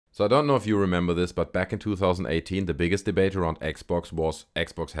So I don't know if you remember this, but back in 2018, the biggest debate around Xbox was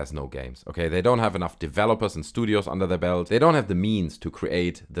Xbox has no games. Okay, they don't have enough developers and studios under their belt. They don't have the means to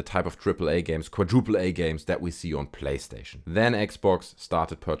create the type of AAA games, quadruple A games that we see on PlayStation. Then Xbox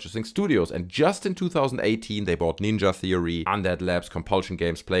started purchasing studios, and just in 2018, they bought Ninja Theory, Undead Labs, Compulsion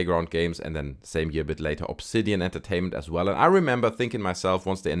Games, Playground Games, and then same year a bit later, Obsidian Entertainment as well. And I remember thinking myself,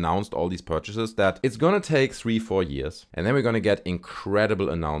 once they announced all these purchases, that it's gonna take 3-4 years, and then we're gonna get incredible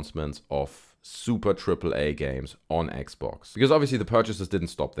announcements of super AAA games on Xbox. Because obviously the purchases didn't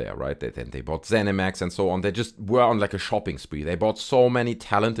stop there, right? They bought Zenimax and so on. They just were on like a shopping spree. They bought so many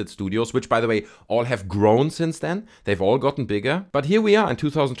talented studios, which by the way, all have grown since then. They've all gotten bigger. But here we are in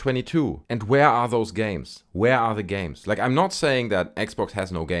 2022. And where are those games? Where are the games? Like, I'm not saying that Xbox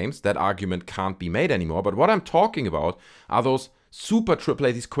has no games. That argument can't be made anymore. But what I'm talking about are those super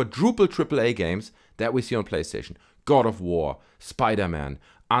AAA, these quadruple AAA games that we see on PlayStation. God of War, Spider-Man,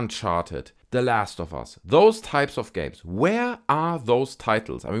 Uncharted, The Last of Us, those types of games. Where are those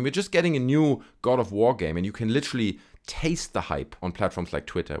titles? I mean, we're just getting a new God of War game, and you can literally taste the hype on platforms like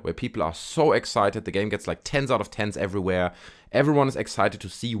Twitter, where people are so excited. The game gets like 10s out of 10s everywhere. Everyone is excited to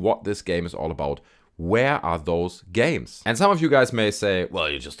see what this game is all about. Where are those games? And some of you guys may say, well,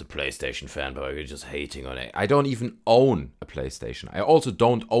 you're just a PlayStation fanboy, you're just hating on it. I don't even own a PlayStation. I also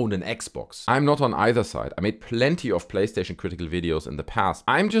don't own an Xbox. I'm not on either side. I made plenty of PlayStation critical videos in the past.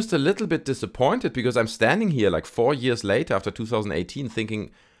 I'm just a little bit disappointed because I'm standing here like 4 years later after 2018 thinking,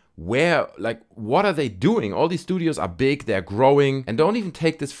 what are they doing? All these studios are big, they're growing, and don't even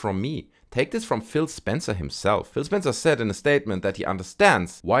take this from me. Take this from Phil Spencer himself. Phil Spencer said in a statement that he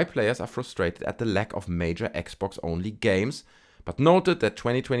understands why players are frustrated at the lack of major Xbox-only games, but noted that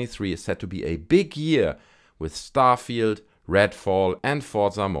 2023 is set to be a big year with Starfield, Redfall, and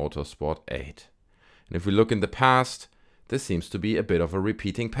Forza Motorsport 8. And if we look in the past, this seems to be a bit of a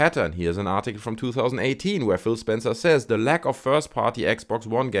repeating pattern. Here's an article from 2018 where Phil Spencer says the lack of first-party Xbox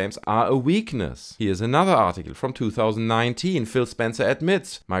One games are a weakness. Here's another article from 2019. Phil Spencer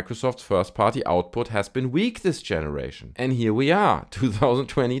admits Microsoft's first-party output has been weak this generation. And here we are,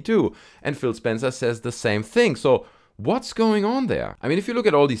 2022. And Phil Spencer says the same thing. So what's going on there? I mean, if you look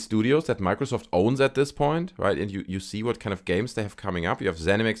at all these studios that Microsoft owns at this point, right, and you see what kind of games they have coming up. You have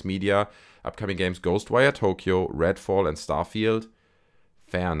Zenimax Media, upcoming games Ghostwire, Tokyo, Redfall, and Starfield.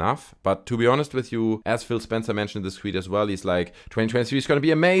 Fair enough. But to be honest with you, as Phil Spencer mentioned in this tweet as well, he's like, 2023 is going to be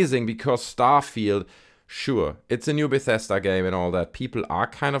amazing because Starfield, sure, it's a new Bethesda game and all that. People are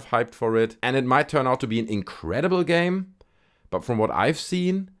kind of hyped for it. And it might turn out to be an incredible game. But from what I've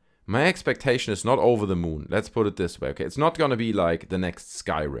seen, my expectation is not over the moon. Let's put it this way, okay? It's not gonna be like the next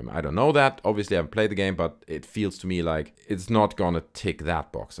Skyrim. I don't know that. Obviously, I haven't played the game, but it feels to me like it's not gonna tick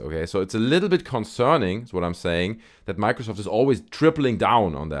that box, okay? So it's a little bit concerning, is what I'm saying, that Microsoft is always tripling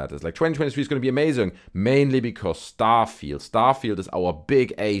down on that. It's like 2023 is gonna be amazing, mainly because Starfield is our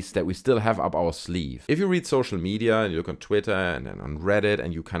big ace that we still have up our sleeve. If you read social media, and you look on Twitter and on Reddit,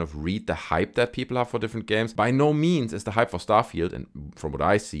 and you kind of read the hype that people have for different games, by no means is the hype for Starfield, and from what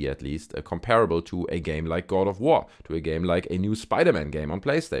I see at least, comparable to a game like God of War, to a game like a new Spider-Man game on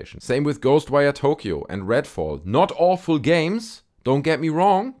PlayStation. Same with Ghostwire Tokyo and Redfall. Not awful games, don't get me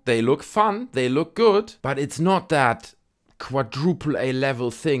wrong, they look fun, they look good, but it's not that quadruple A level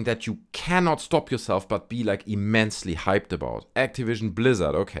thing that you cannot stop yourself but be like immensely hyped about. Activision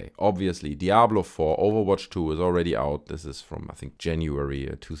Blizzard, okay, obviously. Diablo 4, Overwatch 2 is already out. This is from, I think,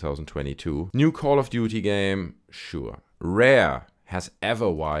 January 2022. New Call of Duty game, sure. Rare has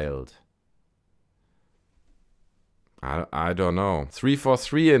Everwild. I don't know.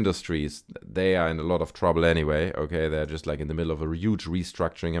 343 Industries, they are in a lot of trouble anyway. Okay, they're just like in the middle of a huge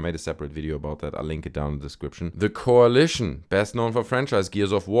restructuring. I made a separate video about that. I'll link it down in the description. The Coalition, best known for franchise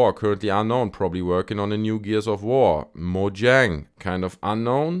Gears of War, currently unknown, probably working on a new Gears of War. Mojang, kind of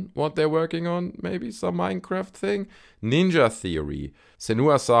unknown what they're working on. Maybe some Minecraft thing. Ninja Theory,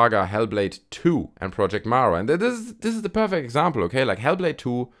 Senua Saga, Hellblade 2, and Project Mara. And this is the perfect example, okay? Like Hellblade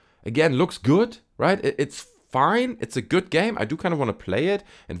 2, again, looks good, right? It's fine. It's a good game. I do kind of want to play it.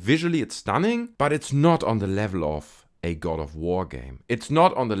 And visually, it's stunning. But it's not on the level of a God of War game. It's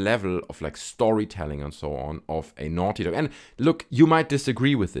not on the level of like storytelling and so on of a Naughty Dog. And look, you might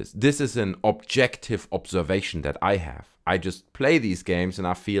disagree with this. This is an objective observation that I have. I just play these games and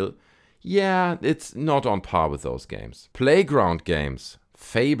I feel, yeah, it's not on par with those games. Playground games,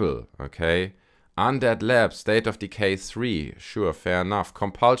 Fable, okay? Undead Labs, State of Decay 3, sure, fair enough.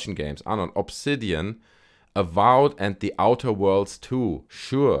 Compulsion Games, unknown. Obsidian, Avowed, and The Outer Worlds 2,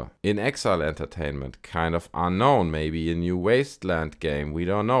 sure. In Exile Entertainment, kind of unknown. Maybe a new Wasteland game, we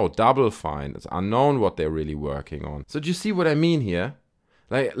don't know. Double Fine, it's unknown what they're really working on. So do you see what I mean here?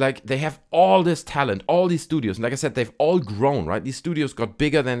 Like they have all this talent, all these studios. And like I said, they've all grown, right? These studios got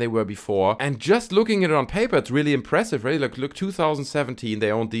bigger than they were before. And just looking at it on paper, it's really impressive, right? Like, look, 2017,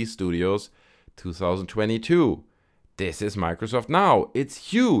 they owned these studios. 2022, this is Microsoft now.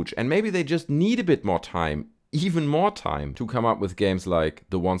 It's huge. And maybe they just need a bit more time, even more time, to come up with games like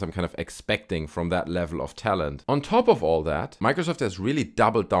the ones I'm kind of expecting from that level of talent. On top of all that, Microsoft has really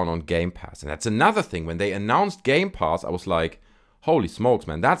doubled down on Game Pass. And that's another thing. When they announced Game Pass, I was like, holy smokes,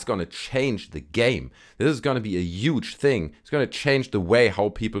 man, that's going to change the game. This is going to be a huge thing. It's going to change the way how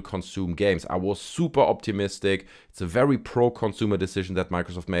people consume games. I was super optimistic. It's a very pro-consumer decision that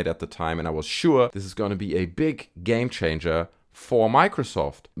Microsoft made at the time, and I was sure this is going to be a big game changer for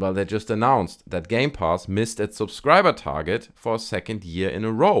Microsoft. Well, they just announced that Game Pass missed its subscriber target for a second year in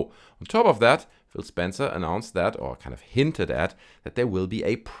a row. On top of that, Phil Spencer announced that, or kind of hinted at, that there will be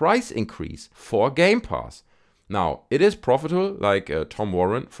a price increase for Game Pass. Now, it is profitable, like Tom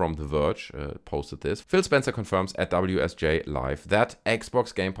Warren from The Verge posted this. Phil Spencer confirms at WSJ Live that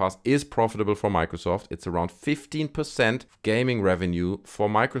Xbox Game Pass is profitable for Microsoft. It's around 15% gaming revenue for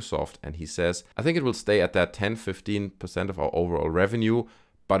Microsoft. And he says, I think it will stay at that 10-15% of our overall revenue,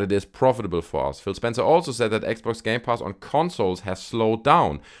 but it is profitable for us. Phil Spencer also said that Xbox Game Pass on consoles has slowed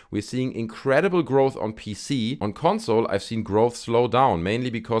down. We're seeing incredible growth on PC. On console, I've seen growth slow down, mainly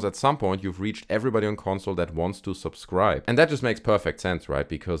because at some point you've reached everybody on console that wants to subscribe. And that just makes perfect sense, right?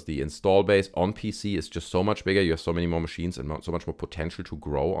 Because the install base on PC is just so much bigger. You have so many more machines and so much more potential to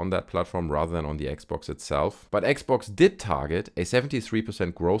grow on that platform rather than on the Xbox itself. But Xbox did target a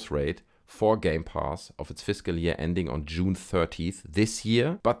 73% growth rate for Game Pass of its fiscal year ending on June 30th this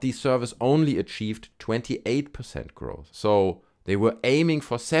year, but the service only achieved 28% growth. So they were aiming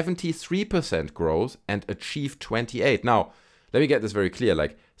for 73% growth and achieved 28%. Now, let me get this very clear,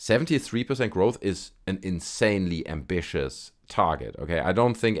 like 73% growth is an insanely ambitious target, okay? I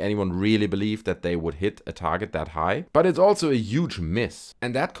don't think anyone really believed that they would hit a target that high, but it's also a huge miss.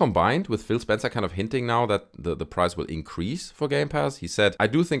 And that combined with Phil Spencer kind of hinting now that the price will increase for Game Pass, he said, I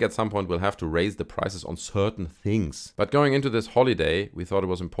do think at some point we'll have to raise the prices on certain things. But going into this holiday, we thought it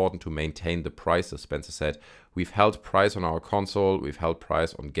was important to maintain the prices, Spencer said. We've held price on our console, we've held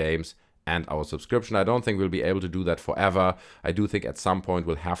price on games, and our subscription. I don't think we'll be able to do that forever. I do think at some point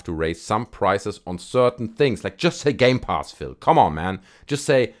we'll have to raise some prices on certain things. Like just say Game Pass, Phil. Come on, man. Just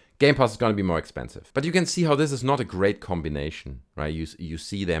say Game Pass is going to be more expensive. But you can see how this is not a great combination, right? You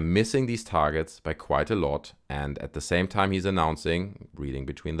see they're missing these targets by quite a lot. And at the same time he's announcing, reading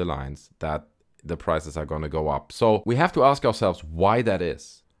between the lines, that the prices are going to go up. So we have to ask ourselves why that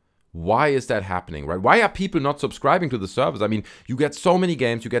is. Why is that happening, right? Why are people not subscribing to the service? I mean, you get so many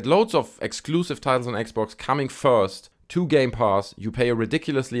games, you get loads of exclusive titles on Xbox coming first to Game Pass. You pay a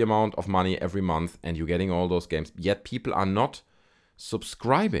ridiculously amount of money every month and you're getting all those games, yet people are not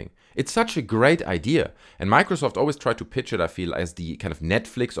subscribing. It's such a great idea. And Microsoft always tried to pitch it, I feel, as the kind of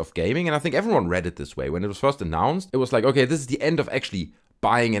Netflix of gaming. And I think everyone read it this way. When it was first announced, it was like, okay, this is the end of actually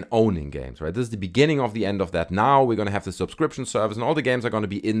buying and owning games, right? This is the beginning of the end of that. Now we're going to have the subscription service and all the games are going to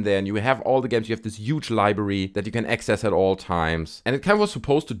be in there and you have all the games. You have this huge library that you can access at all times. And it kind of was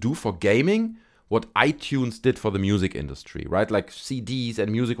supposed to do for gaming what iTunes did for the music industry, right? Like CDs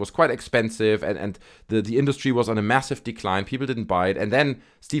and music was quite expensive and the industry was on a massive decline. People didn't buy it. And then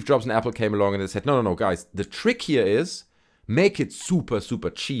Steve Jobs and Apple came along and they said, no, guys, the trick here is make it super, super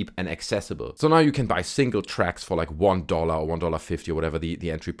cheap and accessible. So now you can buy single tracks for like $1 or $1.50 or whatever the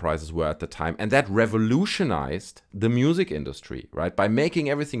entry prices were at the time. And that revolutionized the music industry, right? By making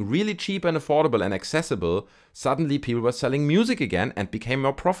everything really cheap and affordable and accessible, suddenly people were selling music again and became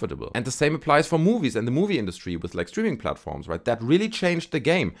more profitable. And the same applies for movies and the movie industry with like streaming platforms, right? That really changed the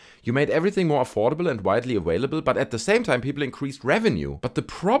game. You made everything more affordable and widely available, but at the same time, people increased revenue. But the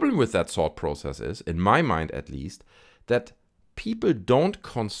problem with that thought process is, in my mind at least, that people don't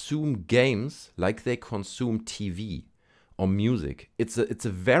consume games like they consume TV or music. It's a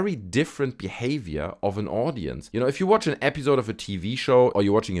very different behavior of an audience. You know, if you watch an episode of a TV show or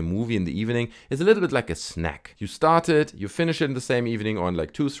you're watching a movie in the evening, it's a little bit like a snack. You start it, you finish it in the same evening or in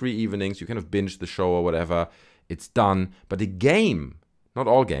like 2-3 evenings, you kind of binge the show or whatever, it's done. But a game, not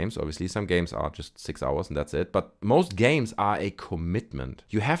all games, obviously, some games are just 6 hours and that's it, but most games are a commitment.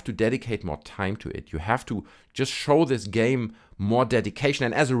 You have to dedicate more time to it. You have to just show this game more dedication,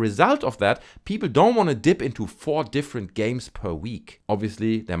 and as a result of that, people don't want to dip into 4 different games per week.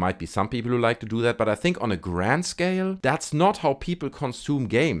 Obviously, there might be some people who like to do that, but I think on a grand scale, that's not how people consume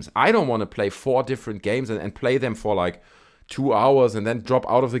games. I don't want to play 4 different games and play them for like 2 hours and then drop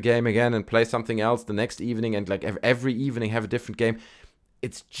out of the game again and play something else the next evening and like every evening have a different game.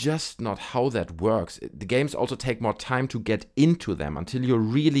 it's just not how that works. The games also take more time to get into them until you're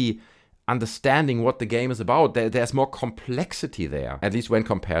really understanding what the game is about. There's more complexity there, at least when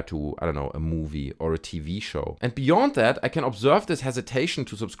compared to, I don't know, a movie or a TV show. And beyond that, I can observe this hesitation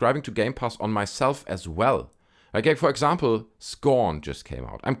to subscribing to Game Pass on myself as well. Like, for example, Scorn just came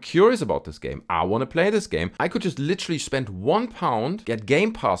out. I'm curious about this game. I want to play this game. I could just literally spend £1, get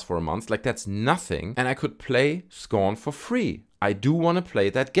Game Pass for a month, like that's nothing, and I could play Scorn for free. I do want to play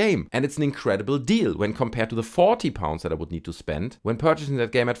that game. And it's an incredible deal when compared to the £40 that I would need to spend when purchasing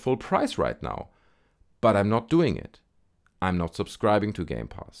that game at full price right now. But I'm not doing it. I'm not subscribing to Game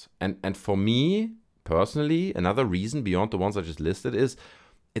Pass. And for me, personally, another reason beyond the ones I just listed is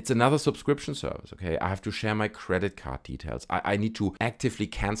it's another subscription service, okay? I have to share my credit card details. I need to actively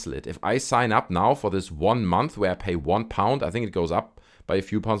cancel it. If I sign up now for this 1 month where I pay £1, I think it goes up by a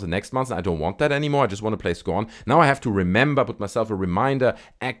few pounds the next month, and I don't want that anymore. I just want to play Scorn. Now I have to remember, put myself a reminder,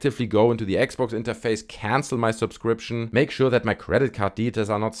 actively go into the Xbox interface, cancel my subscription, make sure that my credit card details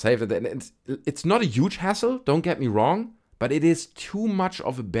are not saved. It's not a huge hassle, don't get me wrong, but it is too much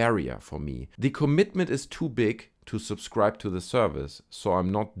of a barrier for me. The commitment is too big to subscribe to the service, so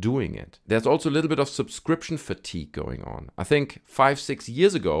I'm not doing it. There's also a little bit of subscription fatigue going on. I think 5-6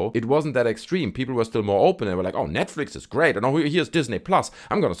 years ago, it wasn't that extreme. People were still more open and were like, oh, Netflix is great, and oh, here's Disney Plus.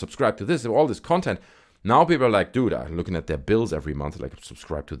 I'm gonna subscribe to this and all this content. Now people are like, dude, I'm looking at their bills every month, like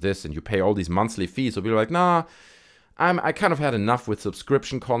subscribe to this, and you pay all these monthly fees. So people are like, nah, I kind of had enough with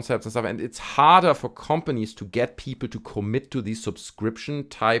subscription concepts and stuff, and it's harder for companies to get people to commit to these subscription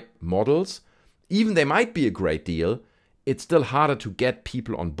type models. Even they might be a great deal, it's still harder to get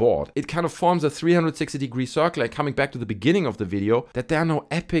people on board. It kind of forms a 360-degree circle, like coming back to the beginning of the video, that there are no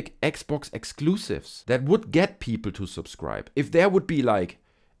epic Xbox exclusives that would get people to subscribe. If there would be like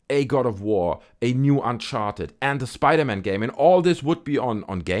a God of War, a new Uncharted, and the Spider-Man game, and all this would be on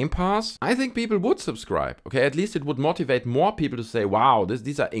Game Pass, I think people would subscribe. Okay, at least it would motivate more people to say, wow,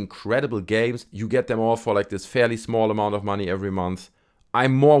 these are incredible games. You get them all for like this fairly small amount of money every month.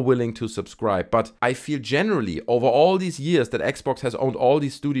 I'm more willing to subscribe. But I feel generally, over all these years that Xbox has owned all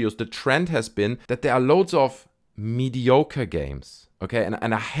these studios, the trend has been that there are loads of mediocre games. Okay,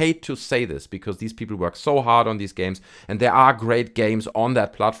 and I hate to say this because these people work so hard on these games and there are great games on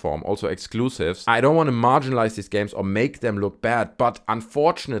that platform, also exclusives. I don't want to marginalize these games or make them look bad, but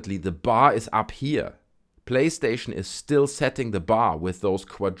unfortunately the bar is up here. PlayStation is still setting the bar with those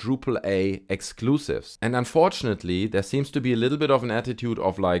quadruple A exclusives. And unfortunately, there seems to be a little bit of an attitude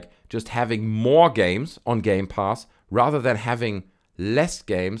of like just having more games on Game Pass rather than having less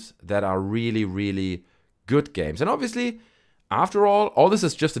games that are really, really good games. And obviously, after all this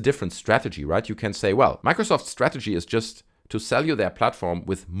is just a different strategy, right? You can say, well, Microsoft's strategy is just to sell you their platform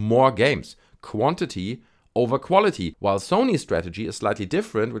with more games, quantity over quality, while Sony's strategy is slightly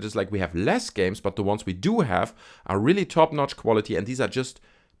different, which is like we have less games, but the ones we do have are really top-notch quality, and these are just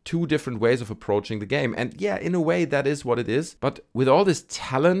two different ways of approaching the game. And yeah, in a way, that is what it is. But with all this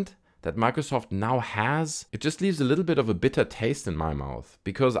talent that Microsoft now has, it just leaves a little bit of a bitter taste in my mouth,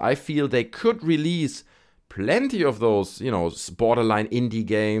 because I feel they could release plenty of those, you know, borderline indie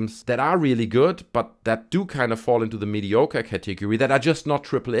games that are really good, but that do kind of fall into the mediocre category, that are just not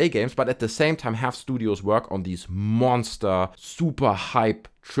AAA games, but at the same time have studios work on these monster, super hype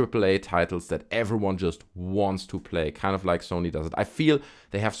AAA titles that everyone just wants to play, kind of like Sony does it. I feel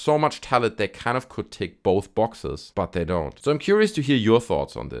they have so much talent they kind of could tick both boxes, but they don't. So I'm curious to hear your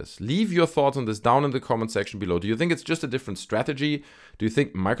thoughts on this. Leave your thoughts on this down in the comment section below. Do you think it's just a different strategy? Do you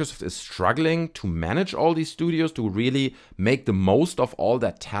think Microsoft is struggling to manage all these studios to really make the most of all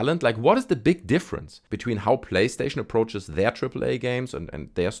that talent? Like, what is the big difference between how PlayStation approaches their AAA games and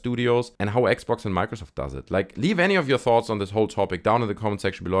their studios and how Xbox and Microsoft does it? Like, leave any of your thoughts on this whole topic down in the comment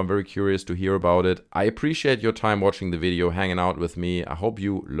section below. I'm very curious to hear about it. I appreciate your time watching the video, hanging out with me. I hope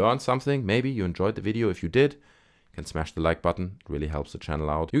you learned something. Maybe you enjoyed the video. If you did, you can smash the like button. It really helps the channel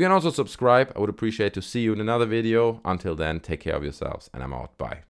out. You can also subscribe. I would appreciate to see you in another video. Until then, take care of yourselves, and I'm out. Bye.